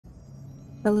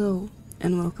Hello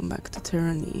and welcome back to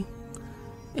Tyranny.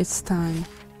 It's time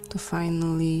to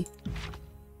finally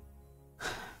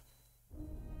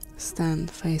stand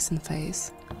face in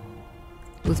face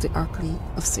with the Archon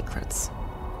of Secrets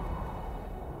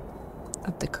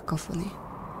at the Cacophony.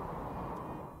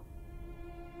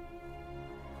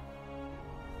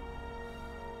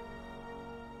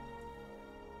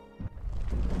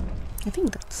 I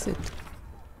think that's it.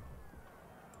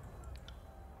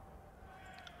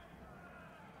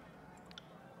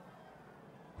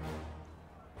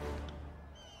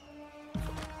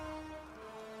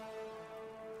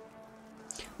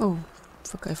 Oh,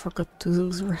 fuck, I forgot to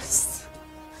lose rest.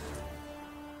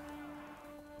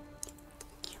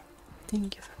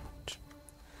 Thank you very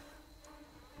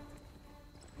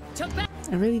much.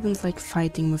 I really don't like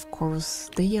fighting with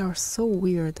cores. They are so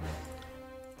weird.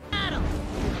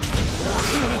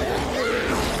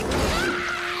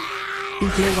 They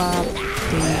blow up,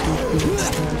 they do weird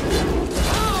stuff.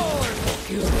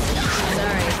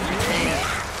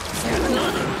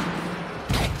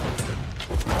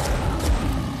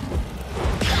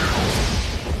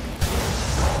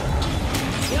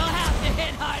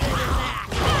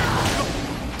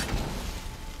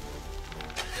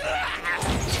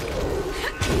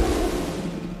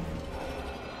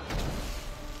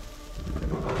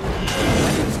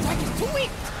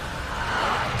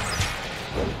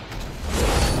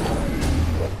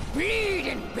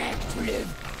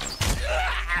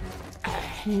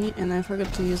 And I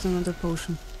forgot to use another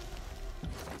potion.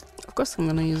 Of course I'm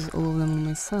gonna use all of them on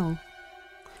myself.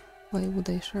 Why would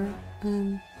I share?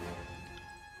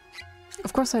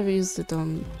 Of course I've used it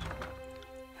on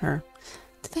her.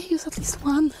 Did I use at least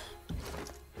one?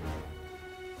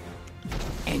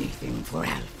 Anything for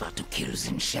Alpha to kill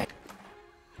in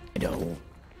shadow.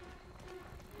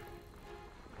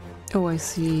 Oh, I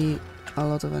see a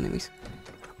lot of enemies.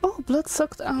 Oh, blood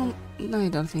sucked out. No, I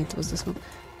don't think it was this one.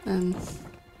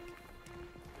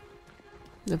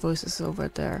 The voice is over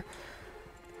there.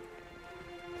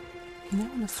 And I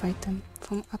want to fight them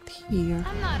from up here.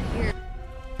 I'm not here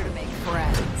to make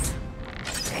friends.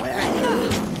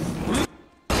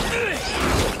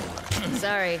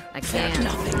 Sorry, I can't. I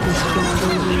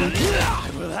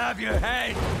will have your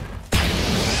head. Can't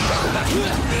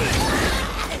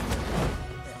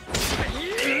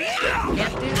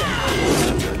do that.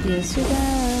 Yes, you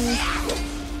can.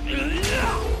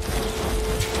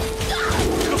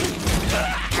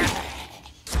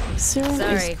 Siren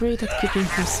is great at keeping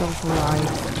himself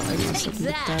alive. I must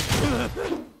admit that.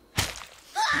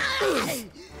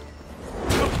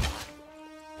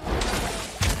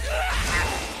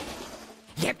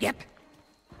 Yep.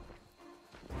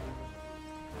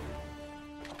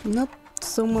 Not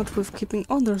so much with keeping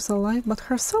others alive, but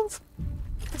herself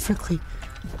perfectly.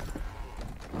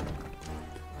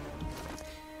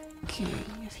 Okay,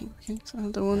 I think we can use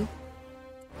another one.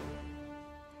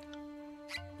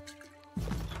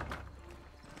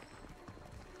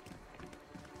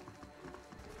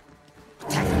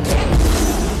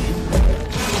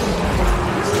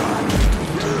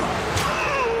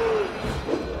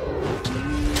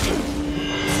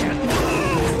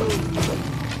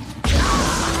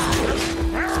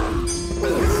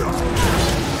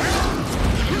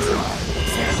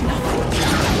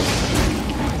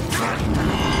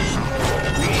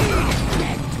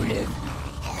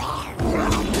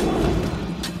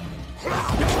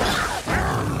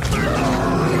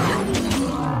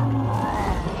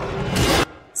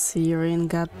 Siren,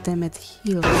 goddammit,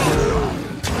 heal. That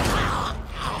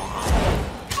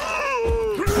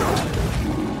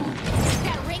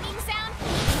ringing sound?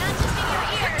 Not just in your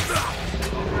ears.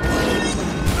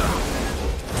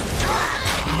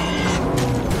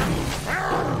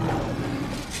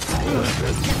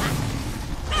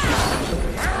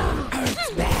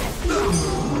 It's bad.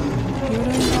 You're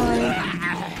doing fine.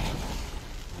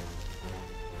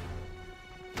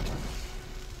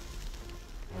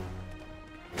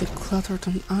 The cluttered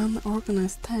and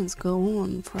unorganized tanks go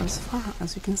on for as far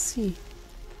as you can see.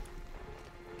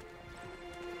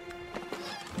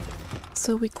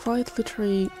 So we quite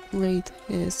literally raid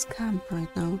his camp right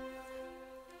now.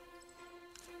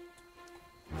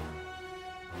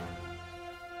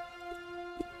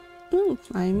 Oh,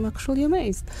 I'm actually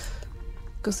amazed.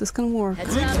 Because this can work.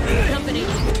 Heads up, company.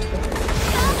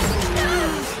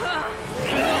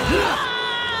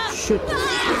 Shoot.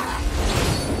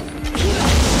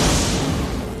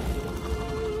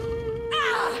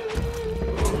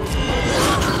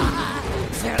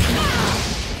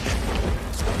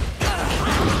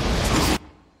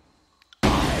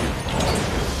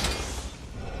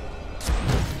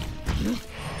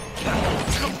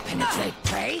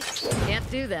 Can't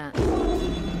do that. that.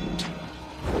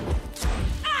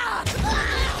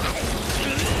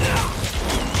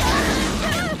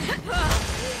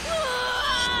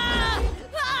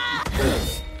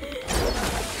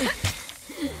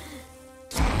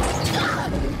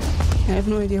 I have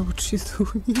no idea what she's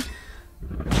doing.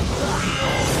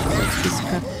 She's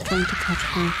trying to catch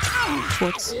her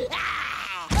thoughts.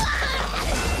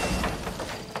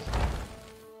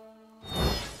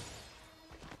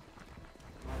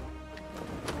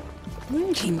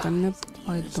 I think I'm not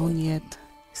quite done yet.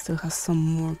 Still has some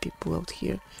more people out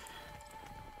here.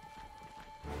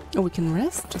 Oh, we can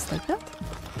rest just like that?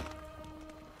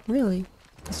 Really?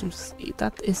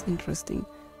 That is interesting.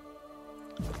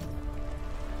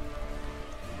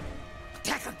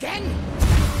 Attack again?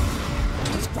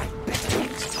 Strike better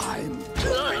next time.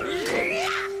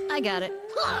 I got it.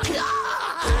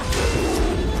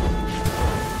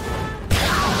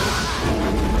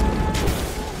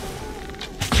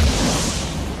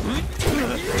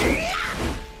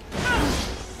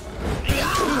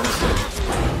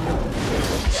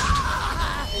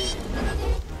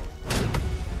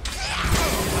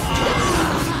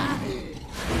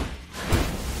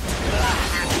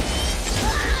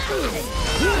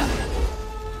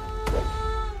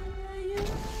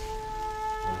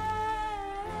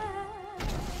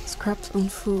 Scraps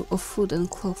of food and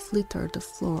cloth litter the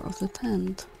floor of the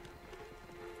tent.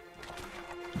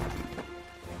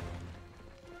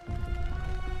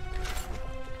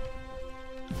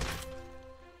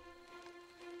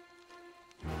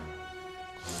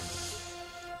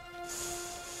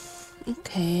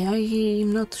 Okay,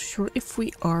 I'm not sure if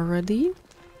we are ready,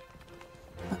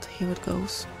 but here it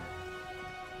goes.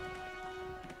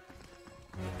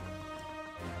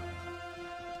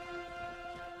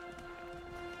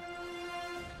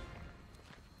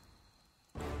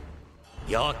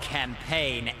 Your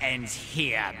campaign ends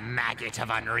here, maggot of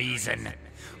unreason.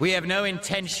 We have no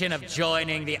intention of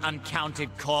joining the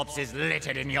uncounted corpses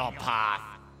littered in your path.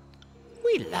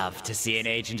 We love to see an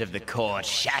agent of the court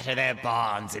shatter their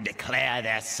bonds and declare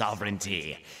their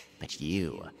sovereignty, but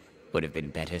you would have been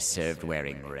better served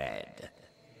wearing red.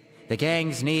 The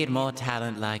gangs need more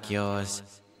talent like yours.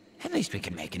 At least we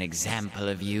can make an example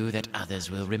of you that others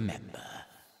will remember.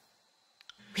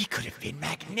 We could have been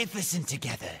magnificent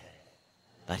together.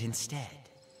 But instead,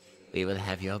 we will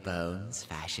have your bones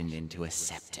fashioned into a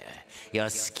scepter, your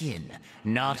skin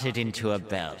knotted into a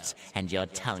belt, and your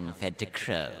tongue fed to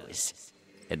crows.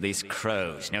 At least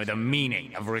crows know the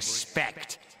meaning of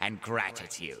respect and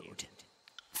gratitude.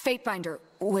 Fatebinder,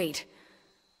 wait.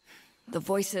 The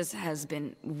Voices has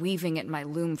been weaving at my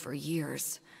loom for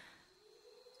years.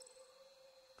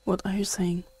 What are you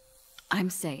saying? I'm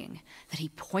saying that he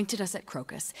pointed us at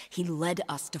Crocus, he led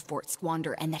us to Fort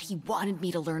Squander, and that he wanted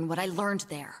me to learn what I learned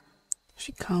there.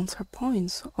 She counts her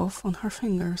points off on her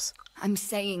fingers. I'm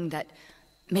saying that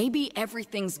maybe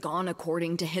everything's gone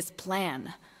according to his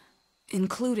plan,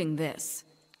 including this.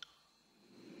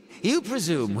 You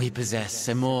presume we possess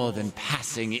a more than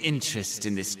passing interest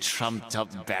in this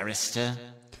trumped-up barrister?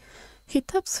 He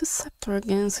taps his scepter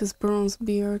against his bronze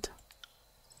beard.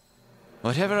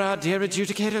 Whatever our dear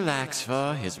adjudicator lacks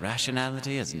for, his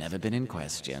rationality has never been in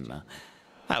question.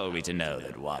 How are we to know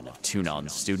that one of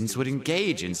Tunon's students would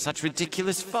engage in such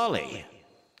ridiculous folly?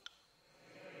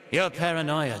 Your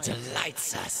paranoia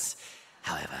delights us.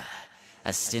 However,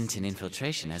 a stint in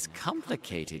infiltration has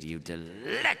complicated you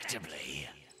delectably.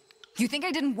 You think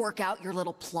I didn't work out your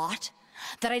little plot?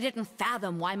 That I didn't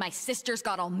fathom why my sisters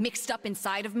got all mixed up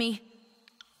inside of me?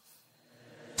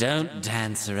 Don't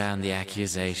dance around the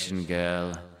accusation,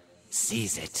 girl.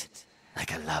 Seize it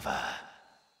like a lover.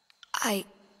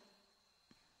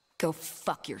 Go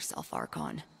fuck yourself,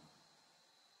 Archon.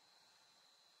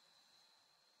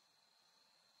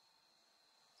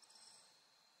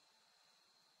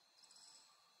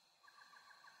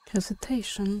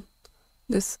 Hesitation.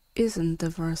 This isn't the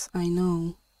verse I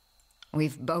know.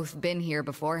 We've both been here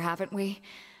before, haven't we?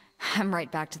 I'm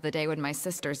right back to the day when my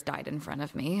sisters died in front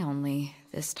of me, only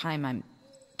this time I'm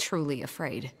truly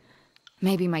afraid.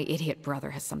 Maybe my idiot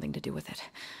brother has something to do with it.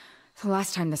 The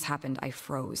last time this happened, I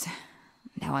froze.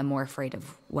 Now I'm more afraid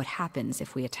of what happens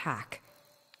if we attack.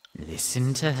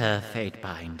 Listen to her,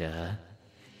 Fatebinder.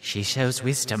 She shows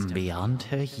wisdom beyond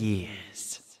her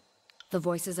years. The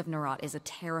Voices of Nerat is a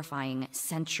terrifying,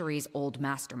 centuries-old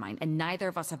mastermind, and neither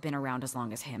of us have been around as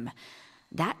long as him.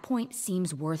 That point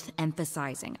seems worth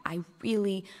emphasizing. I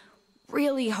really,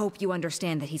 really hope you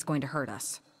understand that he's going to hurt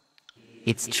us.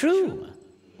 It's true.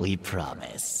 We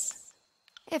promise.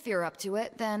 If you're up to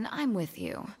it, then I'm with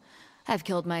you. I've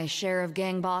killed my share of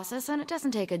gang bosses, and it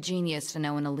doesn't take a genius to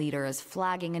know when a leader is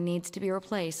flagging and needs to be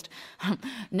replaced.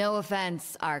 No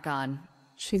offense, Archon.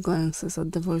 She glances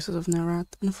at the voices of Nerat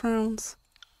and frowns.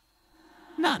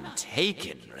 None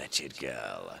taken, wretched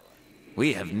girl.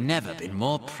 We have never been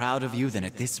more proud of you than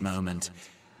at this moment.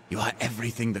 You are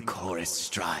everything the chorus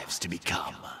strives to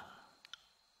become.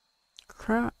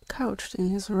 Couched in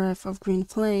his wreath of green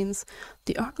flames,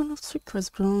 the Archon of Secret's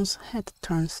bronze head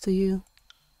turns to you.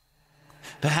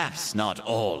 Perhaps not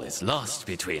all is lost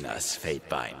between us,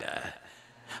 Fatebinder.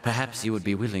 Perhaps you would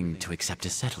be willing to accept a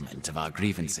settlement of our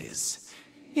grievances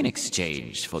in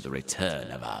exchange for the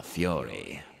return of our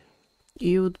fury.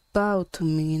 You would bow to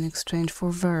me in exchange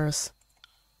for verse.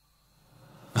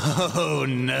 Oh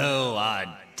no, our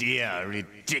dear,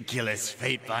 ridiculous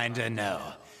Fatebinder, no.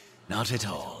 Not at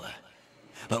all.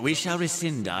 But we shall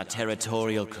rescind our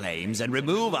territorial claims and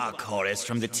remove our chorus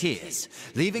from the tiers,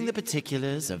 leaving the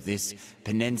particulars of this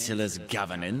peninsula's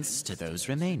governance to those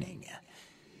remaining.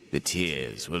 The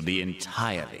tiers will be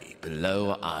entirely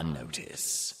below our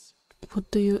notice.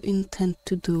 What do you intend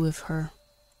to do with her?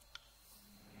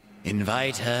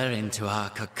 Invite her into our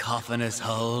cacophonous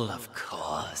hole, of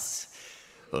course.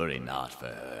 Worry not for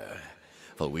her,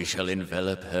 for we shall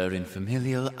envelop her in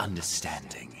familial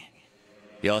understanding.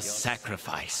 Your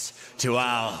sacrifice to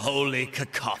our holy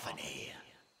cacophony.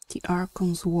 The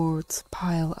Archon's words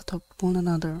pile atop one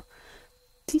another,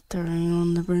 teetering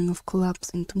on the brink of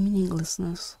collapse into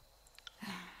meaninglessness.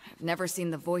 I've never seen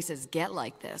the voices get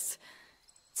like this.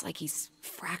 It's like he's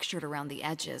fractured around the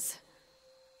edges.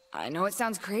 I know it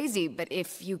sounds crazy, but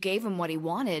if you gave him what he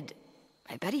wanted,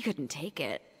 I bet he couldn't take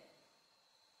it.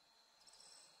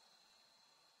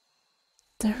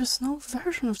 There is no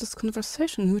version of this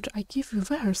conversation in which I give you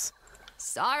verse.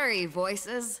 Sorry,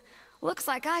 voices. Looks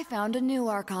like I found a new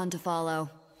Archon to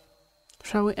follow.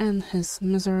 Shall we end his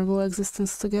miserable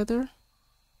existence together?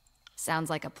 Sounds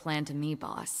like a plan to me,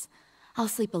 boss. I'll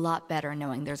sleep a lot better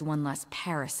knowing there's one less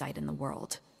parasite in the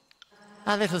world.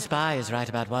 Our little spy is right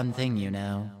about one thing, you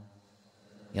know.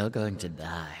 You're going to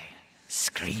die,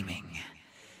 screaming.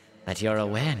 But your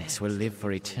awareness will live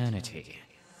for eternity,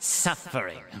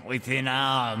 suffering within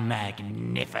our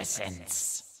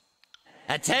magnificence.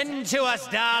 Attend to us,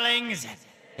 darlings!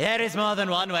 There is more than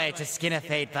one way to skin a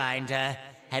Fatebinder,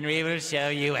 and we will show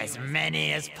you as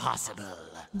many as possible.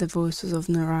 The voices of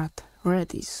Nerat,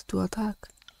 ready to attack.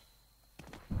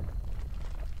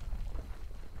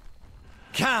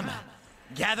 Come!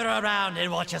 Gather around and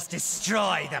watch us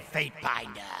destroy the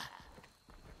Fatebinder!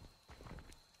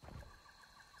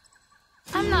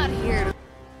 I'm not here to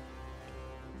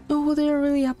Oh, they are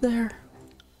really up there.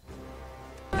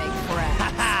 make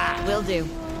friends. Will do.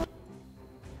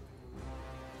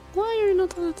 Why are you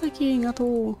not attacking at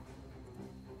all?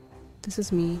 This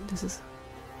is me, this is...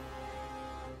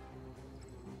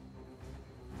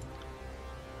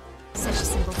 Such a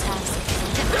simple task.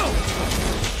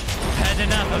 Had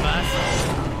enough of us?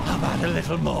 How about a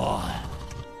little more?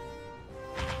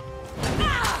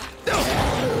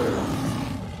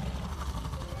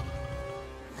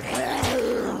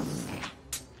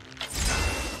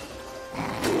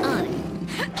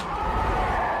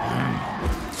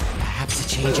 Perhaps a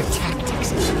change of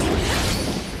tactics.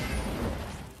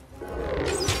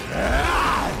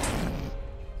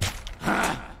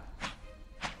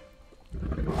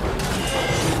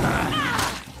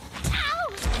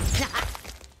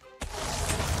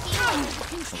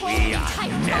 We are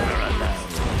never alone.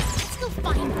 Let's go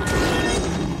find one.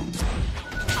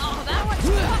 Oh, that one's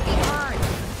fucking hard.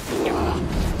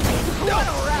 What a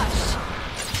rush.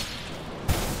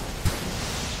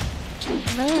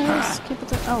 Let's keep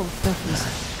it... Oh,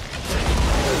 definitely.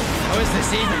 How is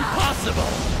this even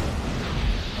possible?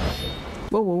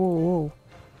 Whoa, whoa, whoa, whoa.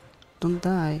 Don't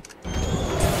die.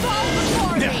 Fall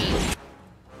before me.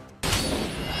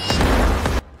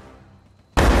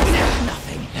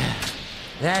 Nothing.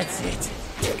 That's it.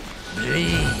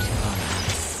 Bleed for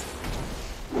us.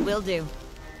 Will do.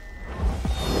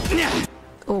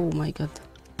 Oh my god.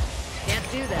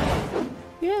 Can't do that.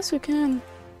 Yes, you can.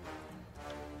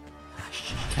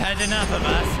 Had enough of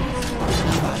us.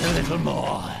 How about a little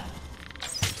more?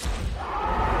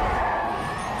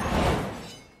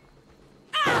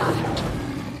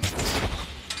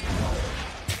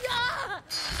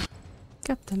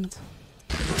 God damn it.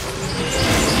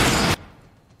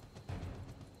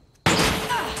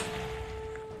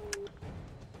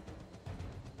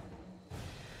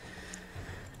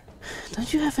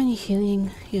 Don't you have any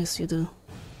healing? Yes, you do.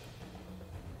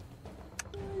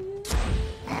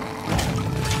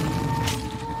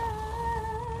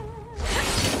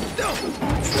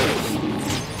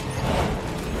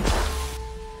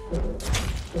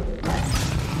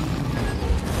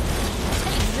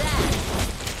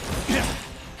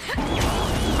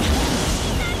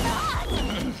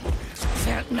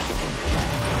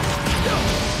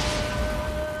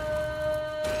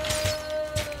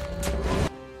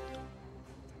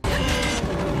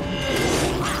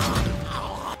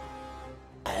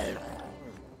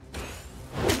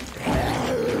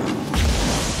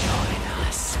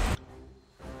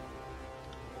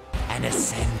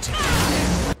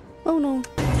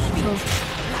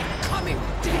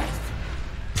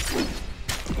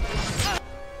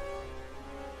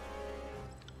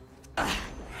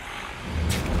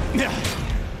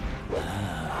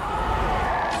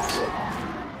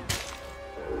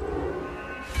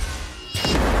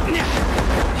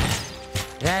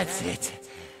 That's it.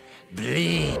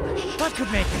 Bleed. What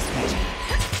could make this better?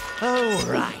 Oh,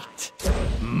 right.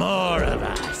 More of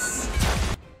us.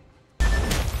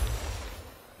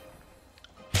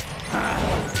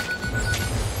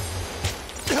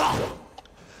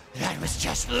 That was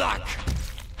just luck.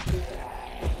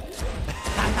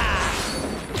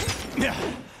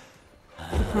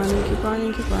 Keep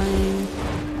running, keep running.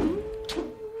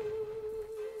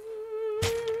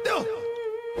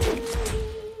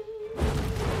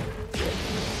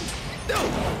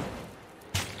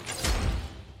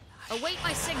 Await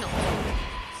my signal.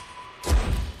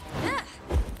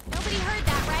 Nobody heard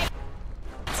that, right?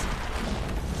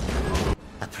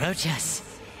 Approach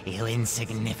us, you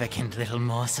insignificant little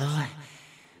morsel.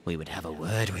 We would have a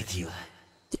word with you.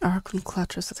 The Archon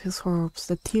clutches at his orbs,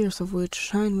 the tears of which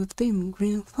shine with dim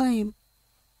green flame.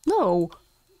 No!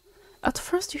 At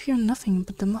first you hear nothing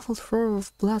but the muffled roar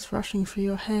of blood rushing through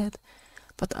your head,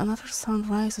 but another sound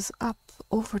rises up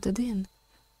over the din.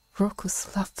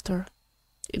 Raucous laughter.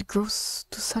 It grows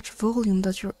to such volume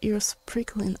that your ears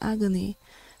prickle in agony.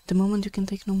 The moment you can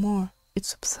take no more, it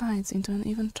subsides into an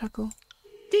even chuckle.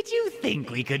 Did you think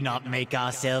we could not make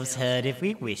ourselves heard if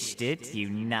we wished it, you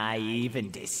naive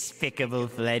and despicable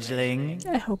fledgling?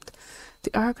 I hoped.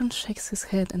 The Archon shakes his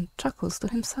head and chuckles to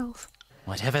himself.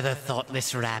 Whatever the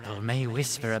thoughtless rabble may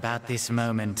whisper about this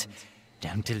moment,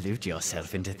 don't delude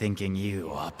yourself into thinking you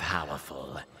are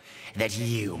powerful, that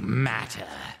you matter,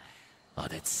 or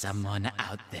that someone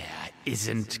out there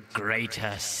isn't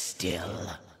greater still.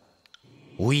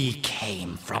 We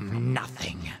came from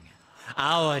nothing.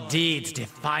 Our deeds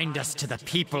defined us to the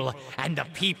people, and the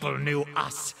people knew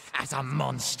us as a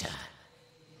monster.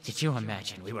 Did you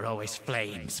imagine we were always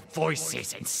flames,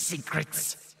 voices, and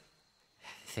secrets?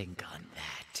 Think on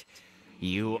that,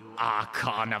 you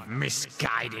Archon of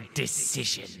misguided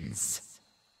decisions.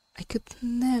 I could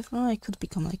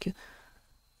become like you.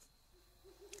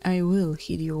 I will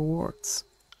heed your words.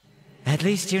 At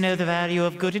least you know the value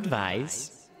of good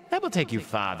advice. That will take you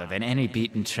farther than any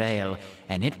beaten trail,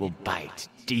 and it will bite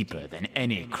deeper than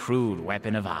any crude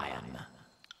weapon of iron.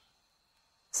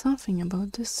 Something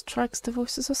about this strikes the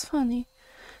voices as funny.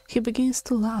 He begins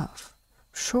to laugh.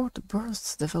 Short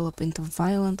bursts develop into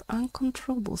violent,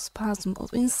 uncontrollable spasm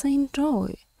of insane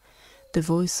joy. The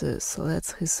voices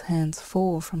lets his hands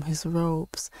fall from his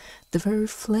robes. The very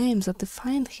flames that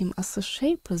defined him as a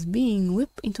shapeless being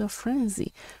whip into a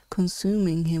frenzy,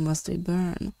 consuming him as they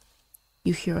burn.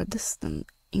 You hear a distant,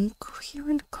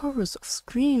 incoherent chorus of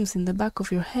screams in the back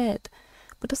of your head,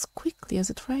 but as quickly as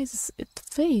it rises, it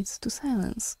fades to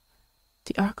silence.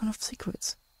 The Archon of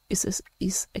Secrets is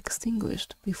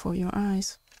extinguished before your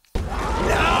eyes.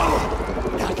 No!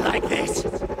 Not like this!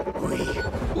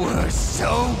 We were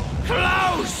so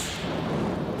close!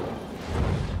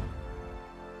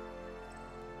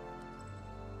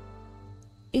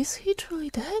 Is he truly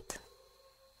dead?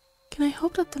 Can I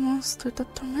hope that the monster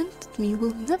that tormented me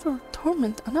will never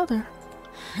torment another?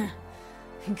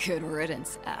 Good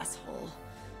riddance, asshole.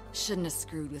 Shouldn't have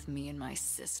screwed with me and my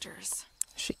sisters.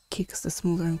 She kicks the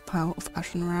smoldering pile of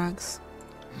ashen rags.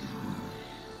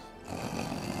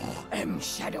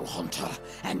 Shadow Hunter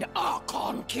and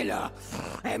Archon Killer,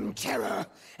 Terror,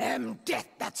 Death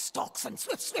that stalks and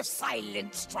swift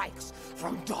silent strikes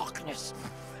from darkness,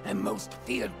 most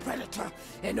feared predator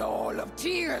in all of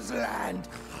Tears Land.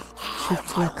 She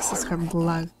flexes her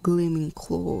black gleaming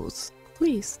claws,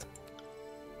 pleased.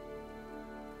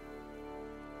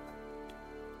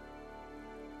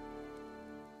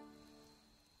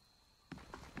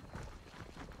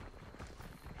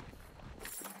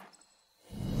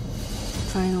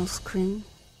 Final scream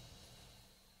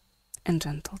and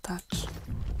gentle touch.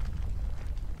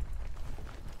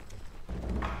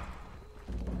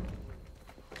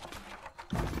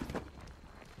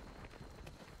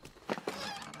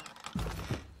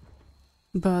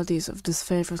 Bodies of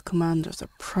disfavored commanders are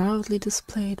proudly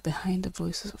displayed behind the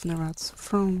voices of Nerat's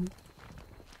throne.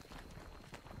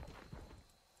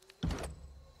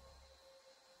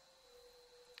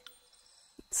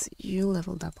 Let's see, you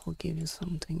leveled up, I'll give you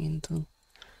something into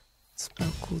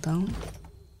spell cooldown.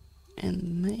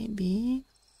 And maybe...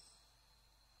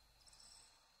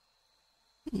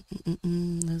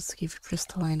 let's give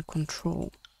crystalline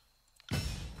control.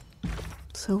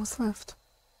 So what's left?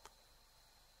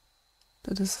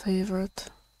 The disfavored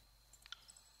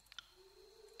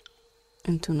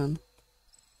and to none.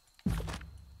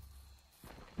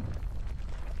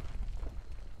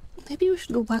 Maybe we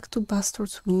should go back to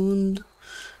Bastard's Wound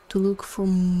to look for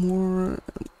more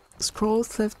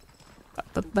scrolls left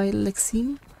by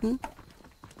Lexine.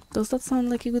 Does that sound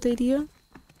like a good idea?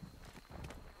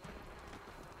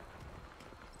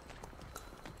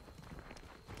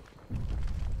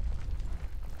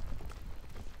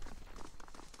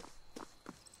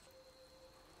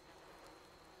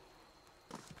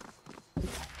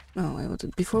 Oh,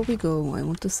 before we go, I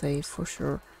want to say for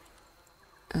sure.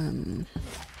 And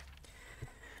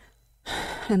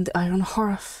the Iron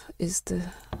Hearth is the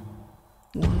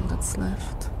one that's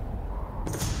left.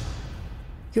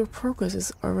 Your progress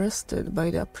is arrested by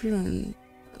the appearance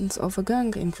of a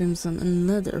gang in crimson and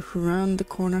leather who round the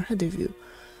corner ahead of you.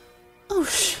 Oh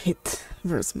shit,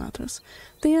 Verse mutters.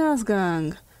 The ass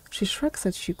gang! She shrugs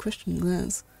at you, questioning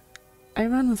glance. I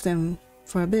ran with them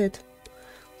for a bit.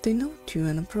 They note you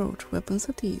and approach, weapons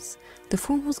at ease. The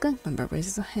foremost gang member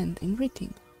raises a hand in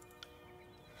greeting.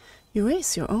 You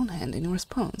raise your own hand in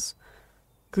response,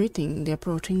 greeting the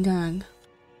approaching gang.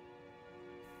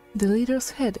 The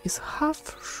leader's head is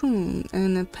half shorn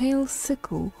and a pale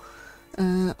sickle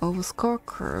of a scar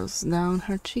curves down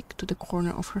her cheek to the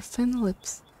corner of her thin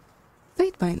lips.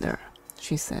 Fatebinder,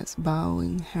 she says,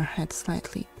 bowing her head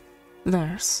slightly.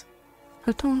 Theirs.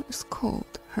 Her tone is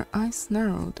cold, her eyes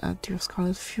narrowed at your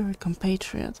Scarlet Fury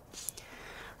compatriot.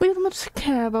 We don't much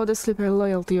care about the slippery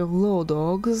loyalty of law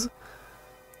dogs.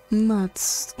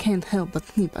 Mutts can't help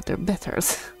but nip at their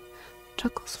betters.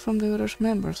 Chuckles from the other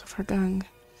members of her gang.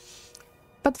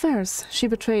 But Vers, she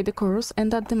betrayed the chorus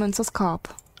and that demands a scalp.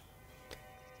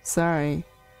 Sorry,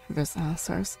 Vers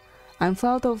answers. I'm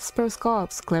fond of spare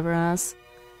scalps, clever ass.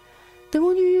 The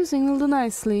one you're using will do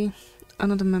nicely,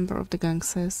 another member of the gang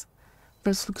says.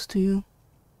 Vers looks to you.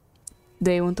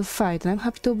 They want to fight and I'm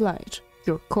happy to oblige.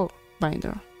 Your call,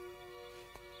 Binder.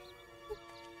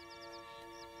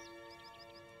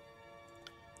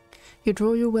 You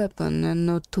draw your weapon and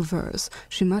nod to Vers.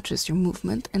 She matches your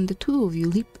movement and the two of you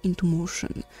leap into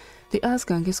motion. The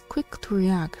Asgang is quick to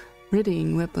react,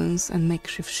 readying weapons and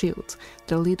makeshift shields.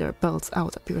 Their leader belts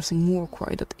out a piercing war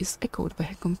cry that is echoed by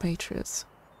her compatriots.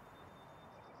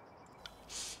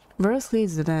 Vers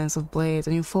leads the dance of blades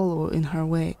and you follow in her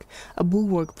wake, a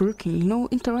bulwark breaking no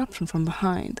interruption from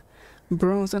behind.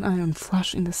 Bronze and iron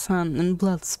flash in the sun and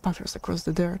blood spatters across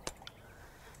the dirt.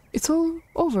 It's all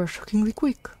over shockingly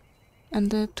quick,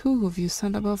 and the two of you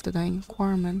stand above the dying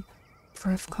quarryman,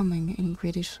 breath coming in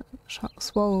greedy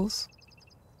swallows.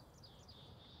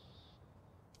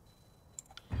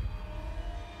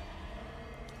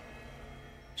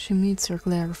 She meets your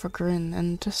glare with a grin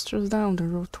and gestures down the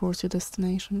road towards your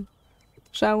destination.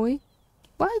 Shall we?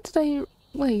 Wait,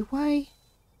 why?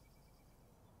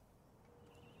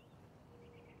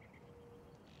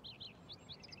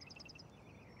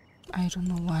 I don't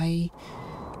know why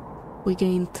we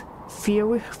gained fear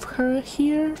with her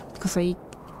here, because I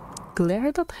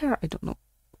glared at her? I don't know,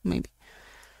 maybe.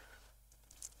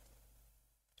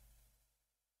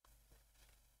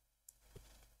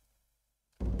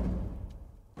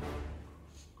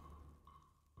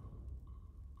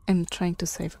 I'm trying to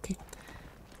save, okay.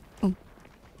 Oh.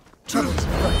 Trouble's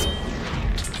afoot.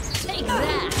 Take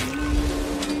that!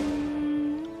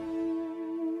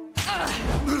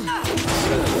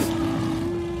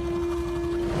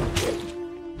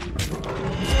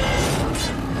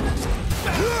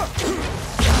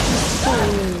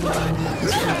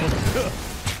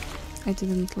 I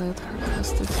didn't let her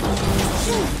cast it.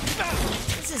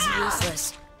 This is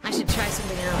useless. I should try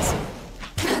something else.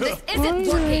 This isn't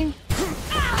working!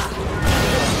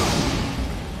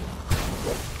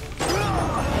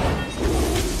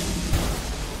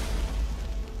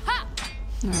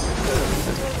 No.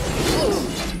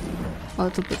 A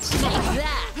little bit slow. Take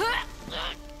that!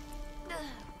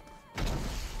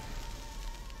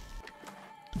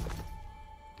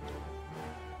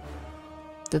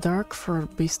 The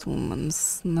dark-furred beast woman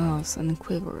snuffs and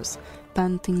quivers,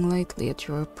 panting lightly at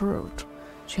your approach.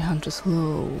 She hunches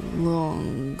low,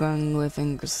 long, gangly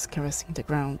fingers caressing the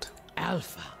ground.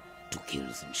 Alpha to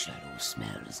kills and shadows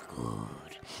smells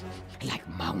good. Like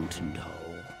mountain dew.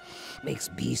 Makes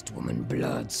beast woman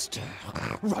blood stir.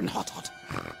 Run hot.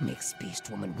 Makes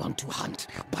beast woman want to hunt,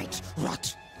 bite,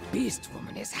 rot. Beast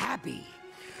woman is happy.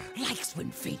 Likes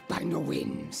when Fatebinder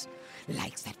wins.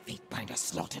 Likes that Fatebinder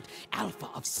slaughtered Alpha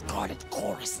of Scarlet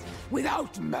Chorus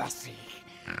without mercy.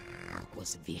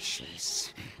 Was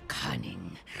vicious,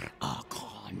 cunning,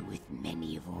 Archon with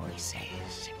many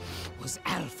voices. Was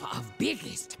Alpha of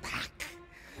biggest pack.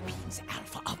 Means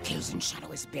Alpha of Kills and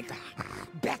Shadow is bigger,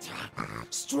 better,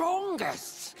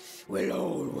 strongest. Will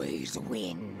always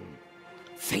win.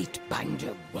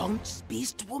 Fatebinder wants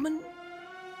Beast Woman?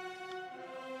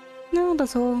 No,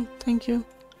 that's all. Thank you.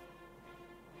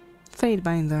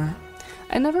 Fatebinder.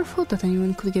 I never thought that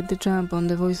anyone could get the jump on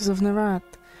the voices of Narat.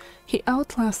 He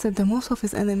outlasted the most of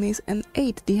his enemies and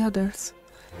ate the others.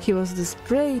 He was this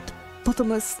great,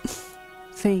 bottomless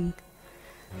thing.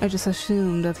 I just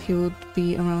assumed that he would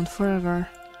be around forever.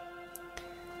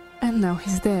 And now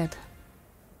he's dead.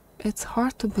 It's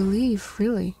hard to believe,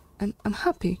 really. I'm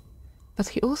happy. But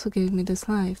he also gave me this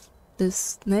life,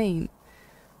 this name.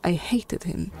 I hated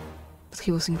him, but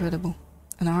he was incredible.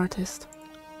 An artist.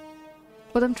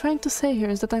 What I'm trying to say here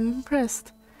is that I'm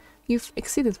impressed. You've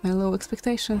exceeded my low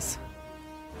expectations.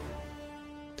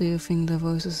 Do you think the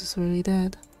voices is really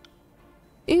dead?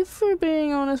 If we're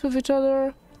being honest with each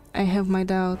other, I have my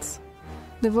doubts.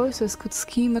 The voices could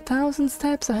scheme 1,000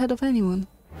 steps ahead of anyone.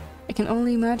 I can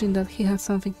only imagine that he had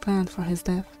something planned for his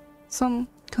death. Some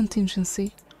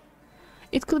contingency.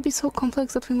 It could be so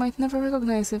complex that we might never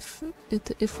recognize if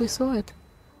we saw it.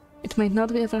 It might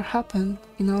not ever happen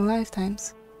in our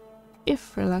lifetimes.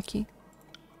 If we're lucky.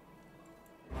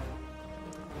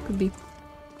 Could be.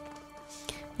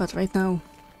 But right now,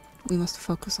 we must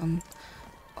focus on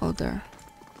other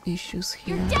issues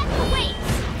here. Your death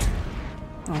awaits!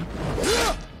 Oh.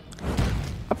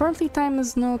 Apparently time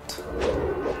is not...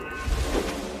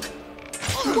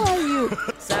 Why you?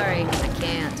 Sorry, I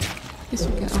can't. Yes,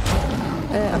 we can.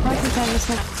 Okay. Apparently time is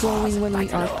not flowing when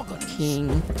we are talking.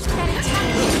 That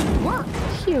attack didn't work!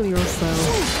 Heal yourself.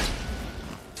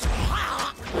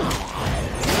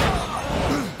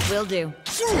 Will do.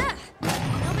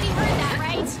 Nobody heard that,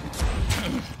 right?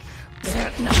 This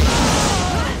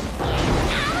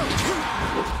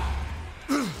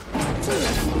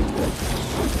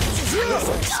is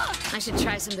useless. I should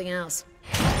try something else.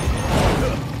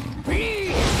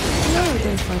 No,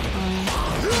 don't fight fire.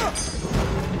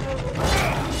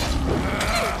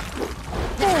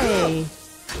 Hey!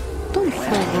 Don't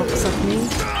throw rocks at me.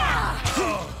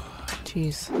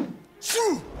 Jeez.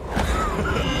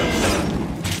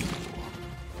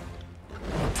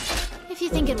 If you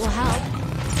think it will help.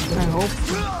 I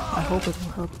hope it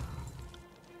will help.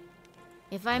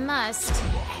 If I must.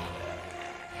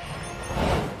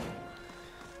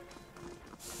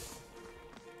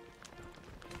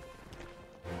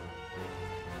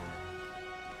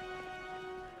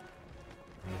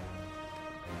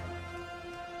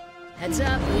 Heads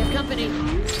up, we have company.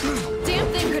 Damn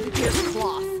thing couldn't pierce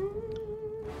cloth.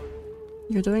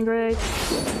 You're doing great.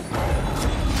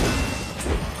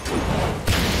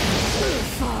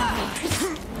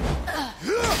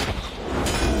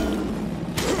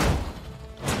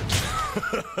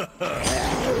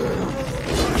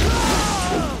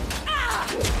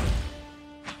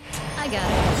 I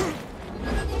got it.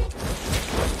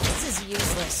 This is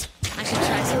useless. I should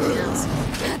try something else.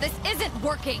 This isn't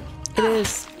working. It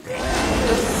is.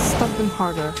 Just stop them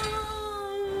harder.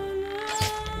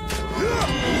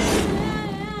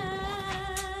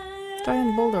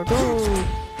 Giant boulder, go!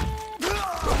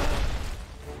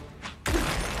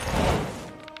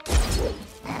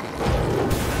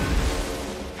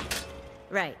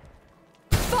 Right.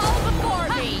 Fall before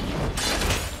me!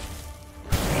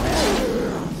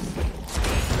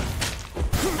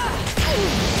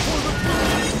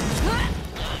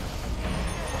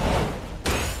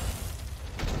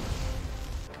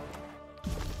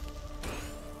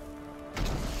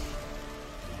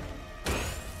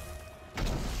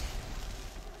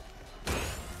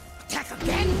 Attack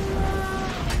again?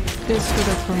 This good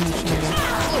formation.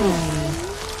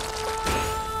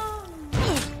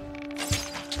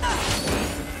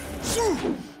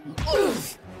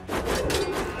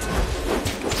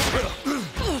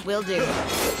 Will do.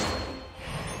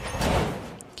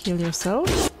 Kill yourself.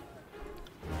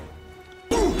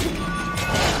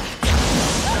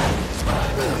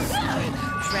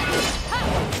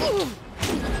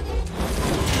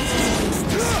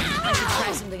 I should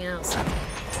try something else.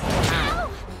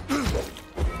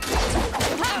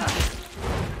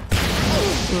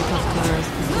 You'll have to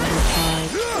rest before you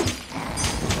fight.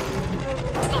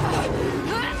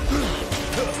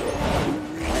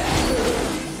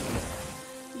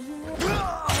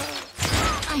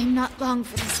 I am not long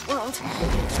for this world.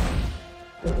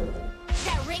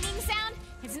 That ringing sound?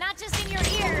 It's not just in your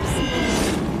ears.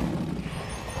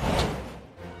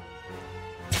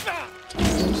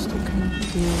 First I can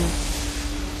do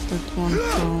that one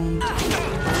round.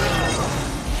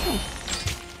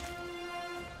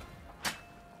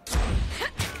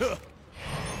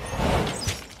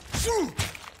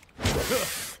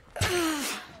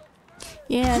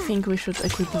 Yeah, I think we should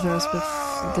equip hers with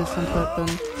a different weapon.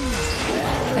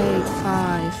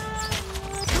 8-5.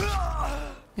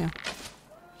 Yeah.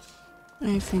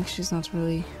 I think she's not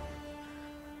really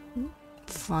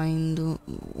fine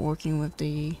working with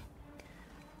the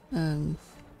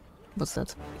what's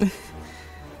that? With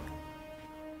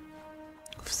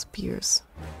spears.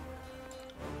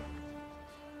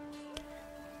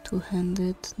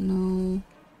 Two-handed, no.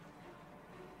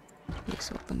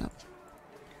 Please open up.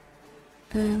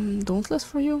 Dauntless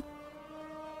for you?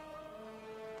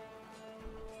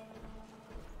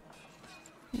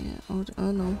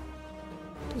 Oh no.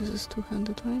 This is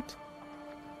two-handed, right?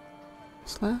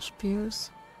 Slash,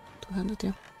 pierce. Two-handed,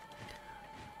 yeah.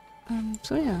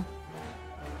 So yeah.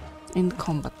 In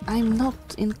combat. I'm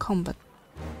not in combat.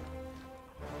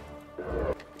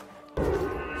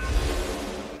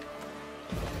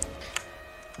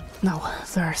 Now,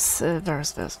 verse.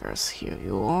 Here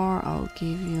you are. I'll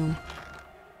give you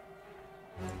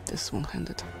this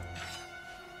one-handed.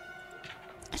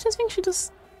 I just think she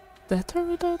does better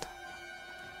with that.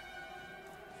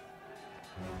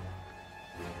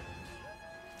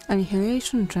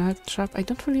 Annihilation, drag, trap. I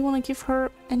don't really want to give her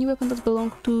any weapon that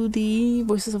belongs to the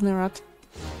Voices of Nerat.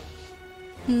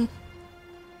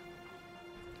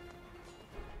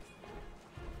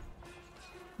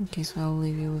 Okay, so I'll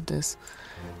leave you with this.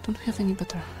 Don't we have any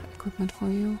better equipment for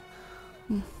you?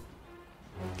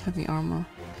 Heavy armor.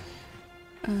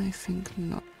 I think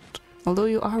not. Although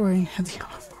you are wearing heavy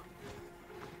armor.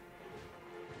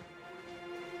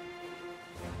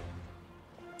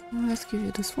 Let's give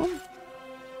you this one.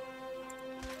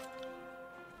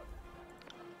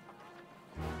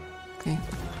 Okay.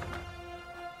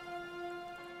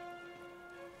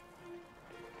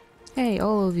 Hey,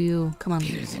 all of you, come on.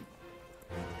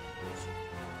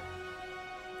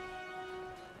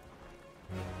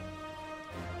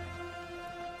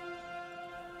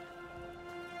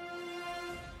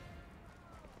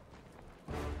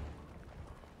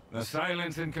 The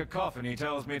silence and cacophony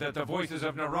tells me that the Voices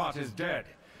of Nerat is dead,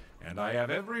 and I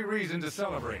have every reason to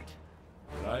celebrate.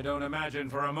 But I don't imagine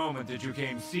for a moment that you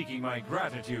came seeking my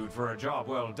gratitude for a job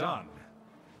well done.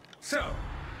 So,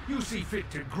 you see fit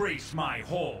to grace my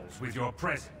halls with your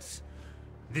presence.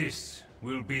 This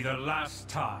will be the last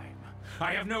time.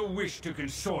 I have no wish to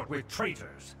consort with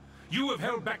traitors. You have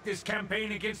held back this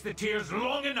campaign against the Tears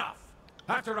long enough.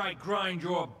 After I grind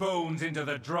your bones into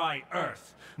the dry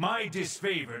earth, my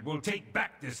disfavored will take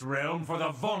back this realm for the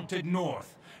vaunted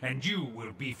North, and you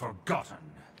will be forgotten.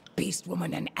 Beast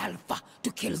Woman and Alpha,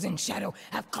 to kills in shadow,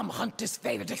 have come hunt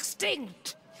disfavored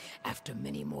extinct. After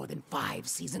many more than 5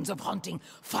 seasons of hunting,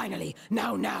 finally,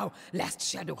 now, last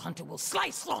Shadow Hunter will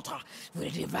slaughter, will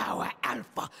devour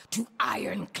Alpha to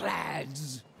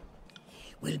ironclads.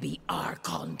 Will be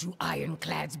Archon to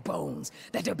Ironclad's bones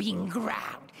that are being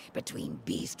ground between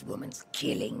Beast Woman's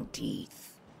killing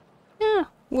teeth. Yeah,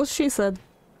 what she said.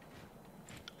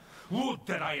 Would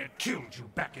that I had killed you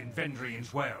back in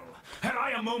Vendrian's Well. Had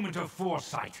I a moment of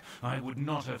foresight, I would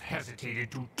not have hesitated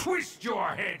to twist your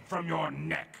head from your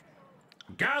neck.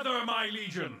 Gather, my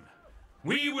legion.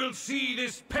 We will see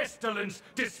this pestilence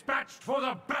dispatched for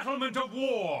the battlement of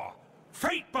war.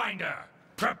 Fatebinder,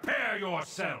 prepare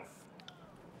yourself.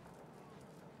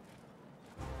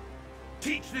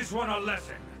 Teach this one a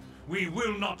lesson. We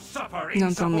will not suffer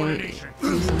insubordination. I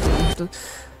have to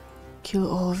kill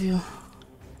all of you.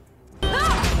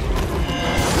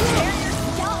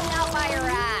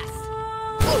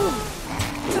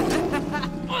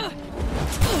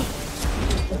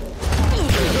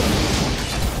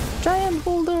 Giant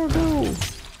boulder, go!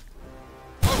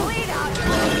 Bleed out your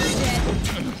own shit!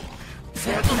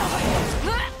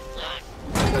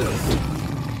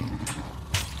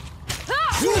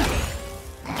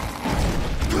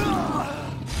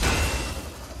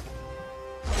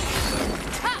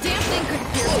 Damn thing could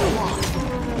pierce the wall.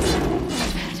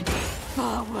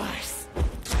 Far worse.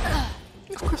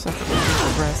 Of course I have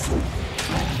to rest.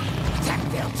 Attack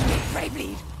failed to make Brave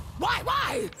lead.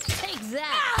 Why? Take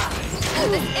that!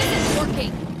 This isn't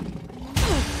working!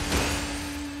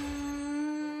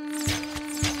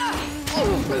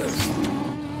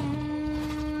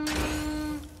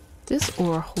 This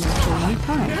ore holds for a long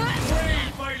time.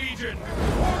 Brave, my legion!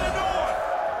 For the north!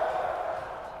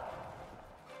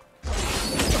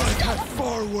 I've had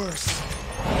far worse.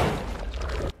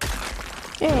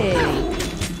 Hey!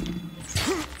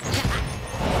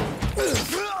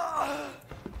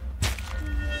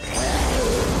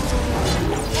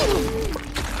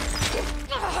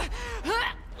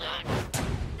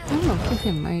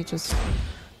 Him, I just...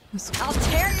 I'll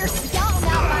tear your skeleton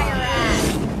out by your ass!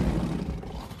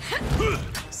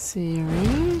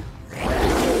 Siri?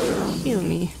 Heal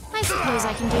me. I suppose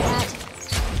I can do that.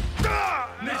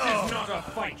 This is not a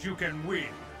fight you can win.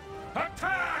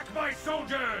 Attack, my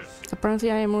soldiers!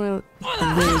 Apparently I am really...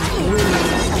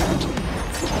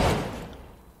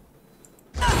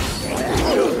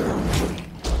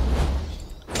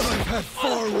 I've had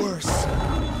far worse.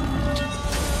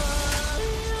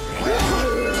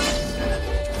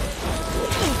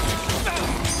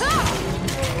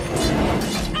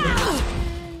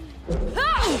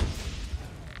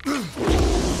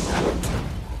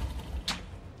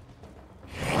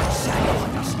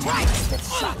 Strikes with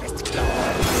sharpest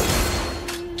claws.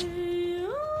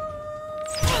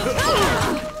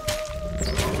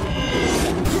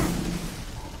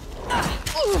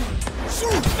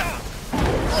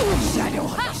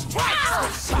 Shadowhunter strikes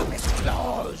with sharpest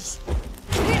claws.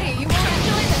 Pity you won't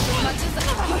enjoy this as much as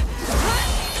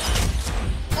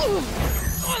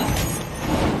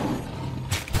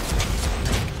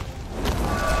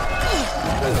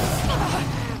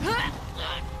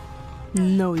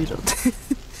No, you don't.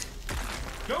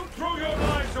 Don't throw your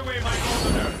lives away, my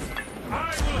orphaners!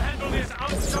 I will handle this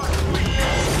outstart queen,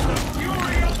 the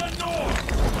fury of the North!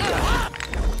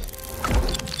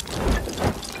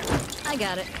 I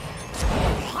got it.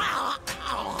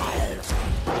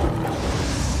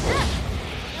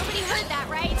 Nobody heard that,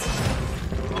 right?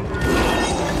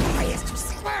 Prey is too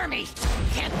squirmy.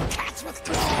 Can't catch with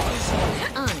claws.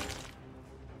 On it.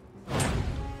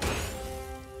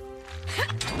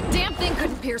 Damn thing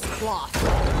couldn't pierce cloth.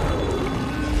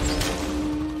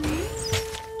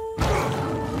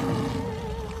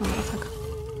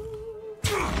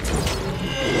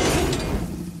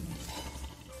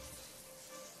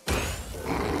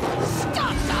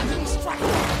 Stop dodging strike.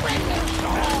 Break their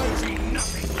claws.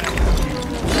 Nothing.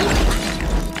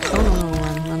 Oh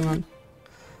no, run.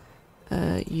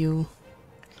 You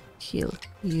heal.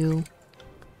 You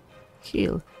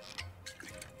heal.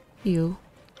 You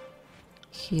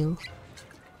heal.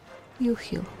 You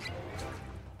heal.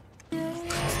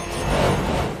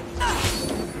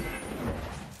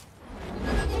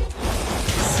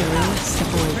 Serene,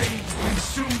 step away. Fate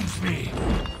consumes me!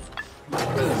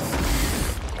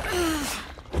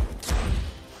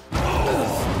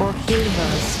 Or heal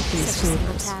us, please Such a heal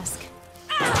simple us. task.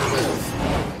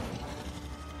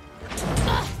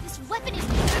 This weapon is...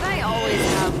 Did I always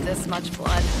have this much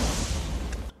blood?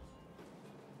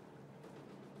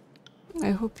 I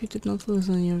hope you did not lose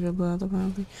any of your blood,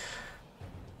 apparently.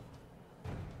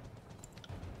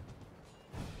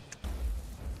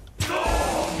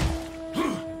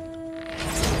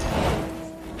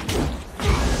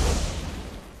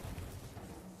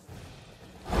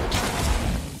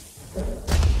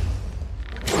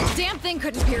 Damn thing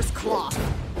couldn't pierce cloth.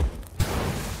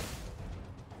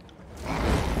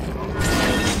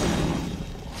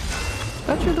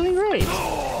 But you're doing great.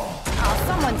 Oh,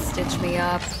 someone stitch me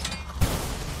up.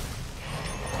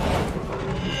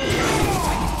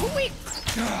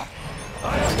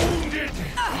 I am wounded!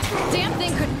 Damn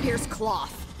thing couldn't pierce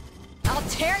cloth. I'll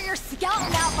tear your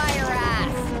skeleton out by your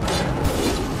ass.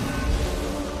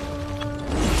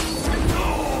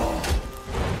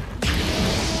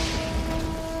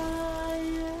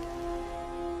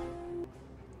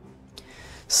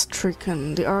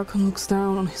 Stricken, the Archon looks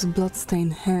down on his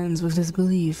blood-stained hands with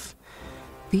disbelief.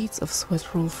 Beads of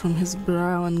sweat roll from his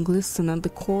brow and glisten at the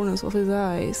corners of his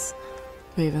eyes.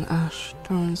 Raven Ash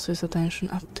turns his attention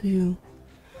up to you.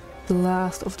 The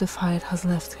last of the fight has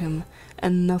left him,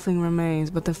 and nothing remains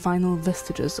but the final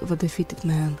vestiges of a defeated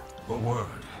man. A word,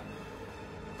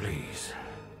 please.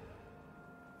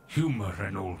 Humor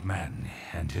an old man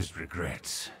and his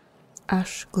regrets.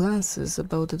 Ash glances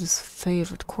about at his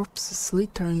favorite corpses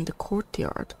littering the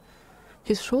courtyard.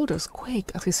 His shoulders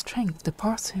quake as his strength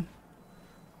departs him.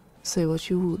 Say what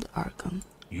you would, Archon.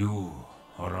 You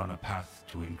are on a path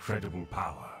to incredible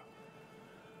power.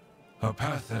 A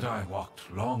path that I walked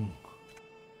long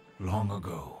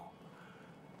ago.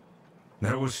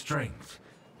 There was strength,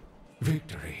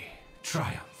 victory,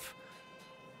 triumph.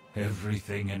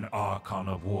 Everything an Archon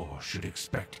of War should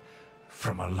expect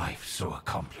from a life so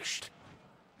accomplished.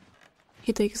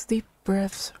 He takes deep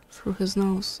breaths through his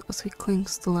nose as he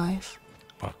clings to life.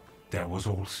 But there was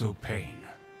also pain.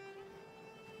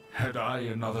 Had I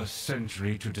another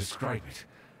century to describe it,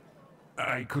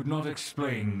 I could not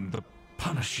explain the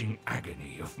punishing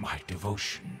agony of my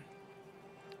devotion.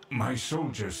 My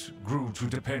soldiers grew to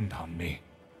depend on me,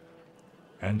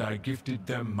 and I gifted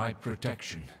them my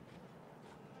protection.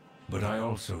 But I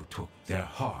also took their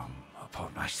harm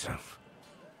upon myself.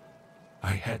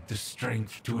 I had the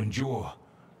strength to endure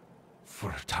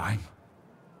for a time.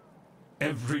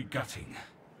 Every gutting,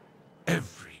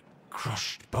 every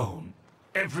crushed bone,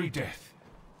 every death.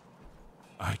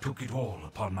 I took it all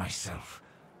upon myself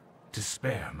to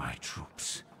spare my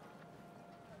troops.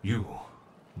 You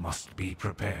must be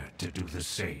prepared to do the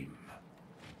same.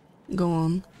 Go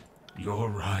on. Your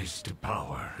rise to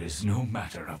power is no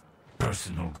matter of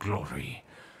personal glory.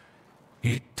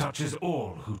 It touches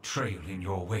all who trail in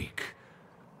your wake.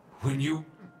 When you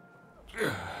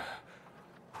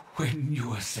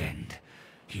ascend,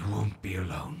 you won't be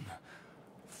alone.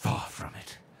 Far from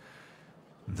it.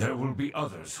 There will be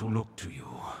others who look to you.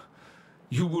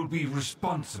 You will be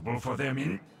responsible for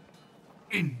them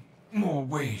in more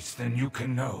ways than you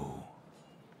can know.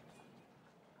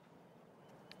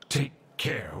 Take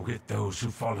care with those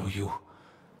who follow you.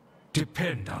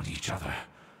 depend on each other.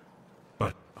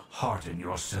 But harden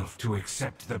yourself to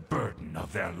accept the burden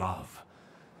of their love.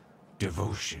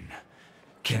 Devotion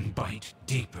can bite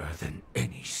deeper than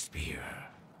any spear.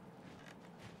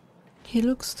 He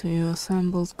looks to you,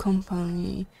 assembled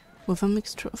company, with a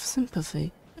mixture of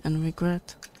sympathy and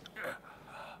regret.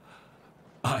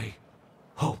 I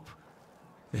hope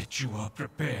that you are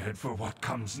prepared for what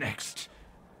comes next.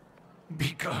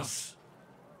 Because...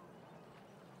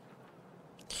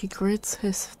 He grits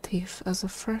his teeth as a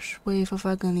fresh wave of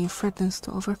agony threatens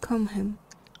to overcome him.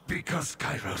 Because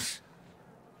Kairos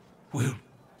will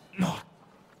not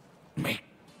make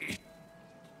it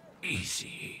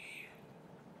easy.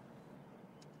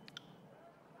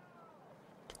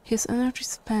 His energy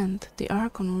spent, the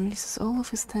Archon releases all of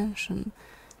his tension,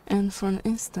 and for an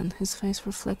instant his face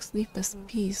reflects deepest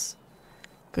peace.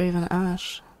 Graven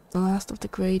Ash, the last of the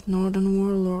great northern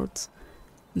warlords,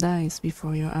 dies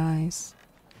before your eyes.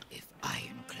 If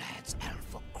Ironclad's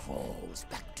Alpha crawls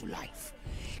back to life,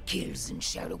 Kills and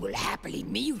Shadow will happily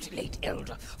mutilate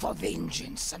Elder for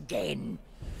vengeance again,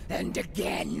 and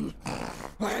again,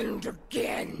 and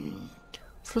again.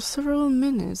 For several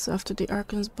minutes after the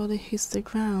Archon's body hits the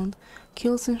ground,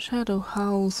 Kills and Shadow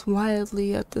howls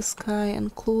wildly at the sky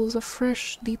and claws a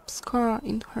fresh, deep scar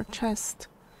into her chest.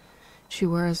 She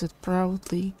wears it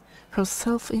proudly, her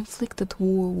self-inflicted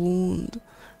war wound,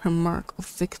 her mark of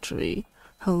victory,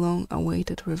 her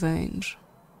long-awaited revenge.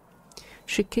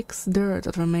 She kicks dirt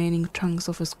at remaining chunks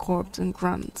of his corpse and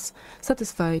grunts,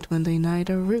 satisfied when they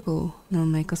neither wriggle nor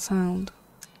make a sound.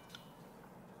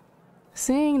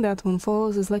 Seeing that one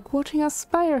falls is like watching a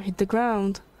spire hit the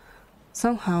ground.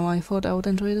 Somehow I thought I would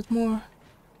enjoy it more.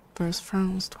 Verse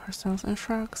frowns to herself and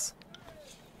shrugs.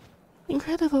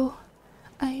 Incredible.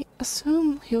 I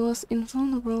assume he was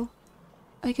invulnerable.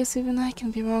 I guess even I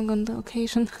can be wrong on the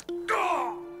occasion.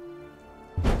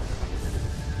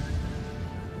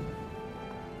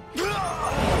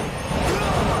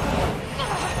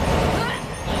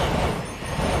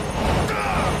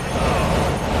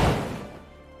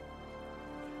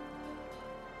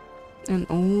 And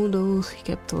all those he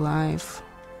kept alive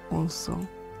also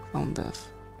found death.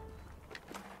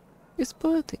 It's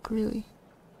poetic, really.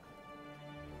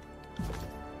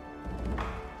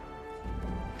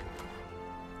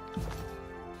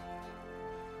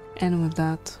 And with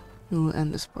that, we will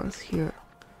end this part here.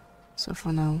 So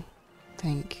for now,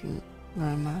 thank you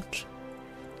very much.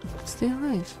 Stay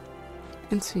alive,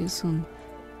 and see you soon.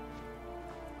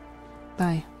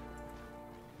 Bye.